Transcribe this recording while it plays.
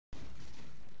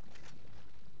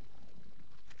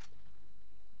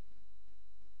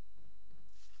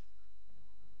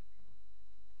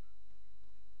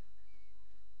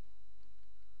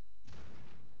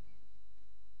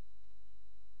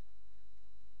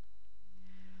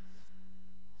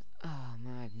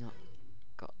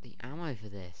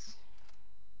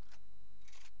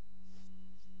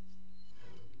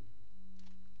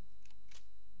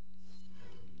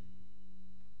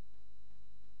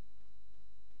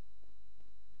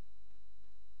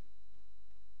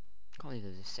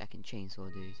there's a second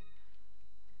chainsaw dude.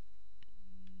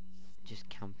 Just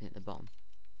camping at the bottom.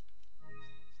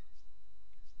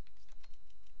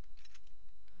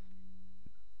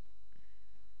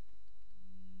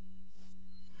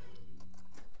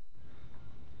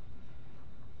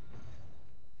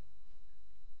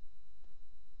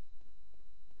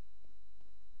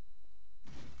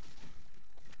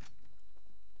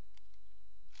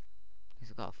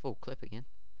 He's got a full clip again.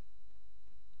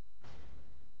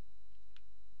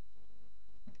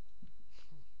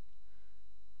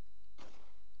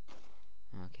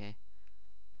 Okay.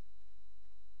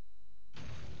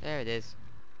 There it is.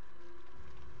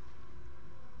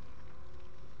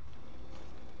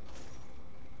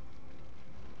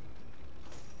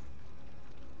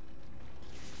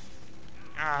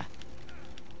 Ah!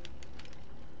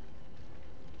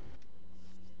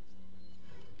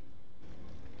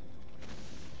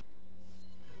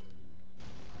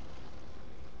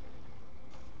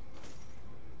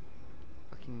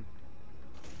 Fucking...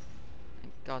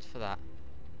 Thank God for that.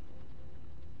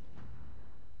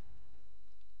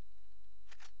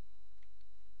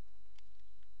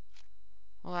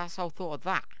 Well, that's all thought of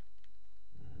that.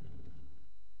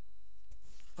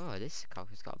 Oh, this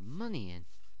cocker's got money in.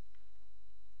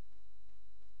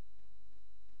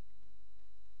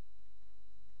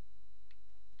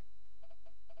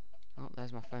 Oh,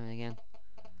 there's my phone again.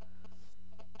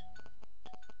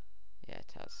 Yeah,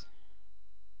 it has.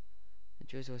 The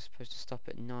drizzle was supposed to stop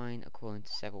at 9 according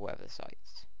to several weather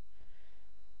sites.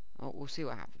 Oh, we'll see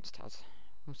what happens, Taz.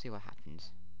 We'll see what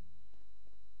happens.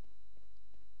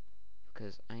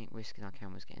 Because I ain't risking our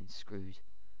cameras getting screwed.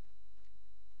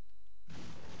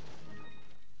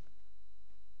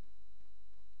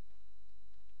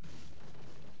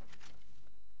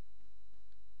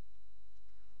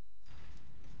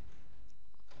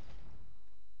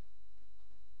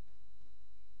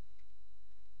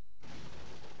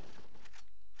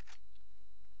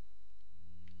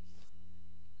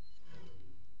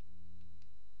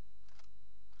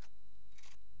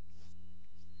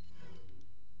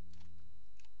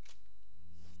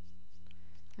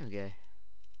 There we go.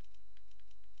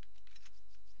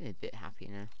 Feeling a bit happy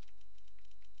now.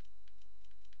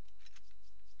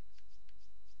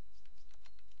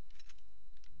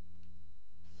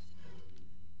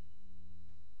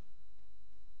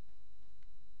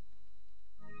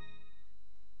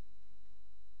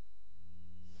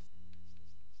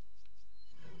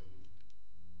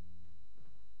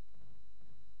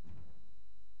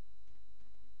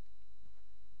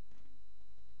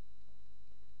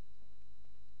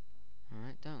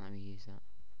 Alright, don't let me use that.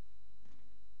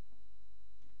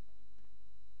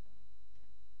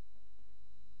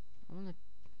 I wanna...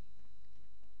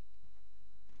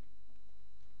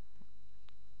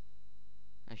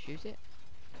 I shoot it?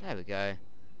 There we go.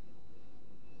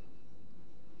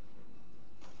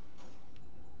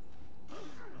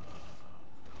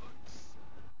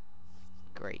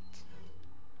 Great.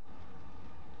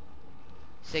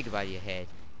 Say goodbye to your head.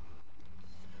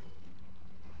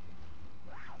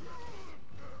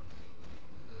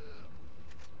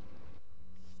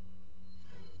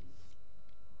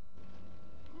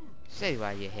 Say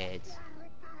goodbye to your heads.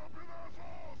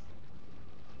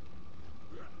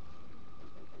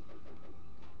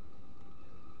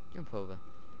 Jump over.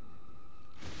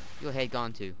 Your head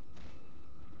gone too.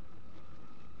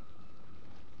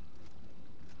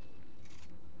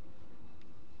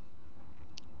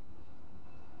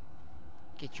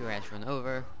 Get your ass run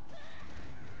over.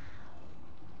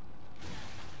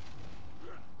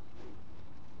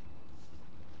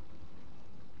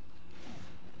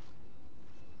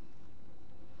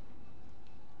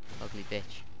 Ugly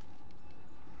bitch.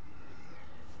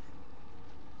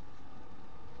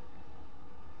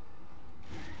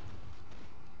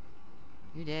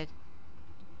 You dead?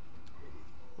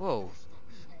 Whoa.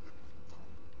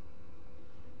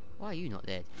 Why are you not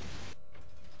dead?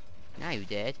 Now you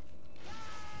dead.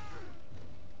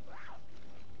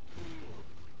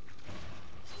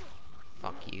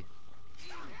 Fuck you.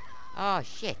 Oh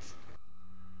shit.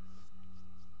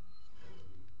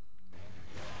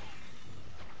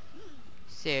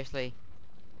 Seriously?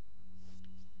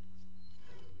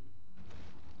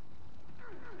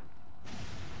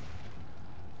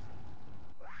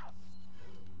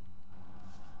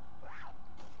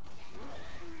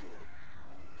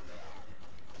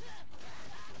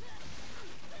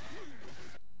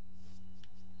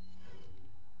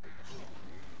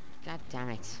 God damn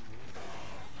it.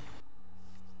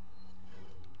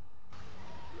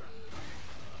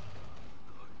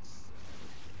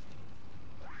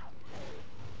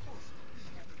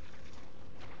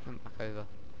 Jump back over.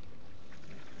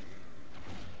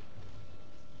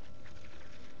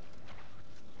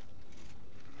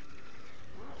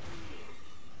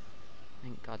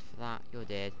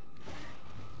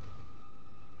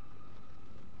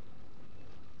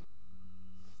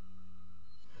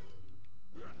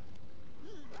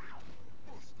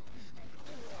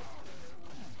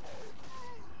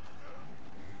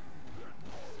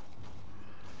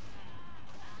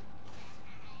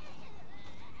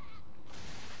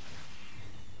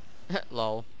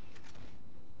 Lol.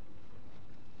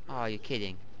 Oh, you're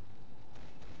kidding.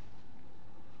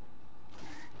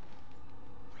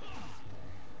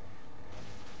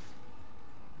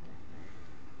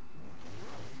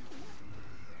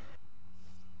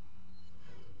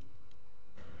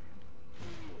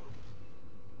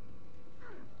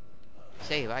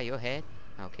 Say, right, you're here.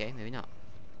 Okay, maybe not.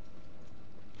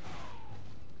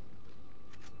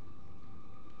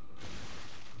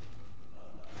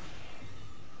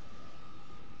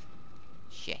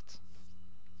 Shit.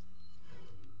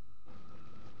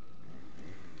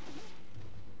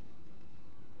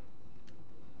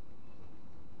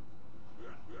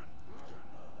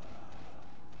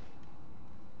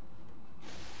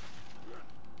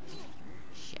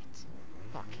 Shit.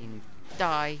 Fucking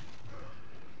die.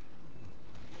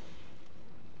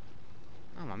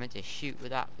 Oh, I meant to shoot with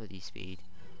that bloody speed.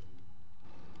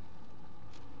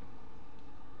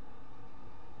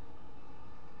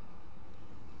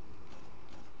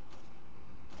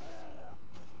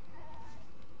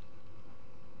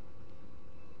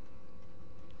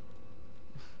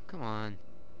 Come on.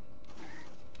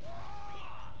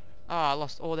 Oh, I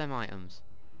lost all them items.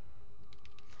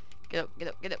 Get up, get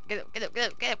up, get up, get up, get up,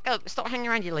 get up, get up, get up. Stop hanging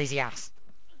around, you lazy ass.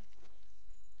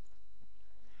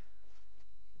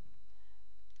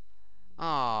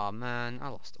 Oh man, I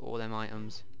lost all them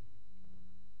items.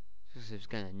 This was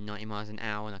going at 90 miles an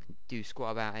hour and I can do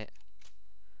squat about it.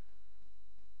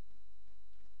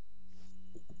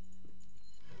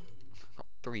 Got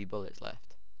 3 bullets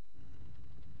left.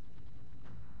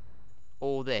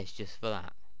 All this just for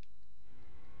that.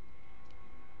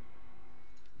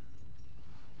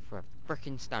 For a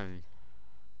frickin' stone.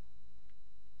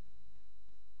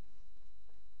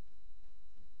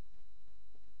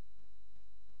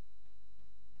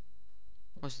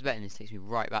 What's the betting this takes me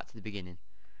right back to the beginning.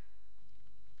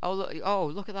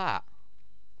 Oh look at that.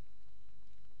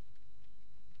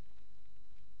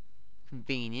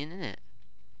 Convenient, isn't it?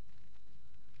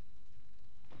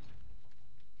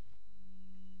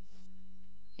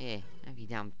 Yeah, every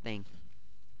damn thing.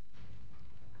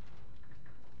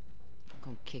 I'll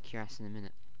come kick your ass in a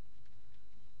minute.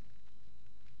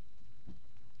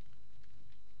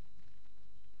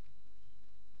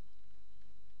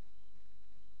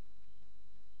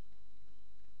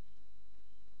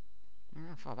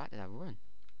 How far back did I run?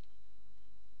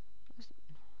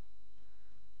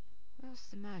 Where's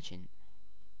the merchant?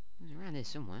 It was around here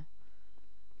somewhere.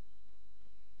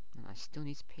 And I still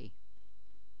need to pee.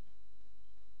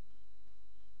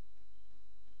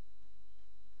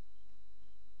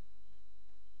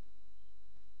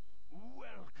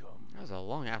 Welcome. That was a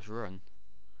long ass run.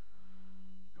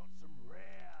 Got some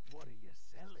rare. What are you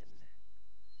selling?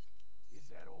 Is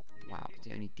that all? Wow, it's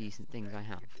the only decent things I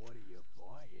have. What are you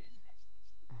buying?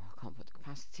 Oh, I can't put the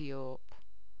capacity up.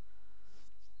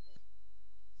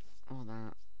 All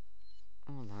that.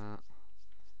 All that.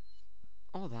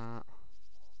 All that.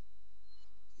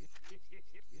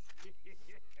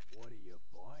 What are you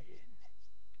buying?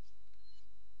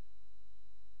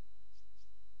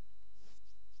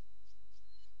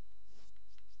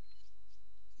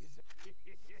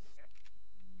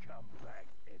 Come back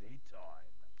anytime.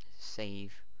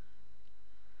 Save.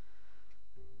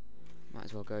 Might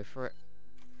as well go for it.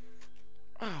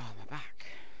 Oh, my back.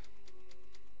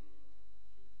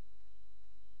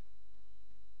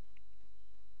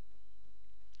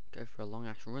 Go for a long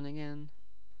ass run again.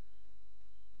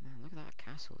 Man, look at that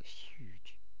castle, it's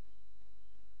huge.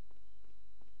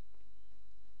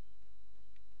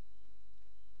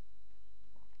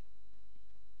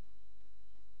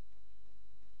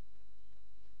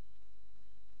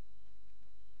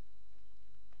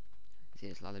 See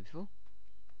this ladder before?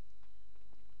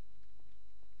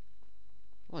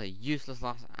 What a useless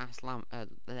ass lamp.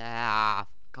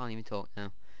 Can't even talk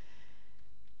now.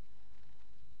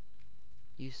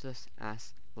 Useless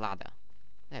ass ladder.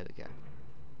 There we go.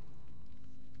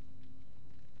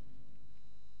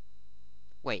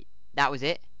 Wait, that was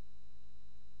it?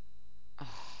 Oh.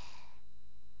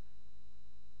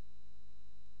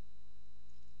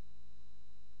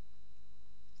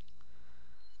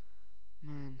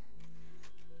 Man.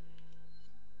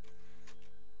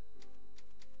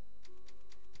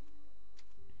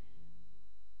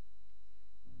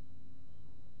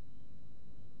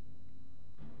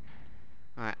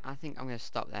 Alright, I think I'm going to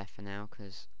stop there for now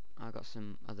because I've got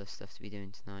some other stuff to be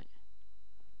doing tonight.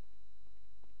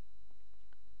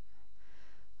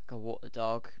 Go walk the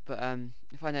dog, but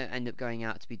if I don't end up going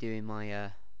out to be doing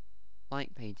my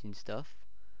light painting stuff,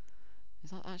 is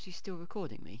that actually still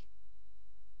recording me?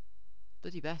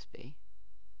 Bloody best be.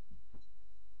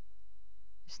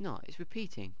 It's not, it's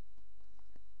repeating.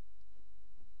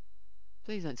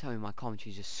 Please don't tell me my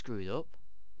commentary's just screwed up.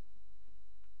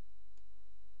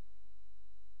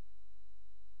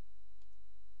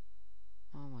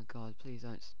 Oh my god, please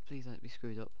don't be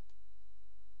screwed up.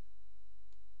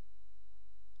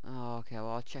 Oh, okay, well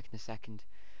I'll check in a second.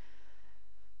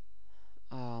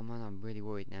 Oh man, I'm really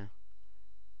worried now.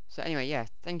 So anyway, yeah,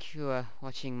 thank you for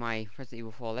watching my Resident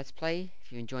Evil 4 Let's Play.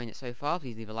 If you're enjoying it so far,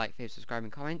 please leave a like, favorite, subscribe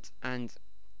and comment. And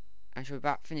I shall be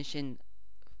back finishing,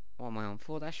 what am I on,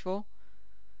 4-4? So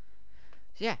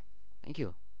yeah, thank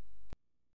you.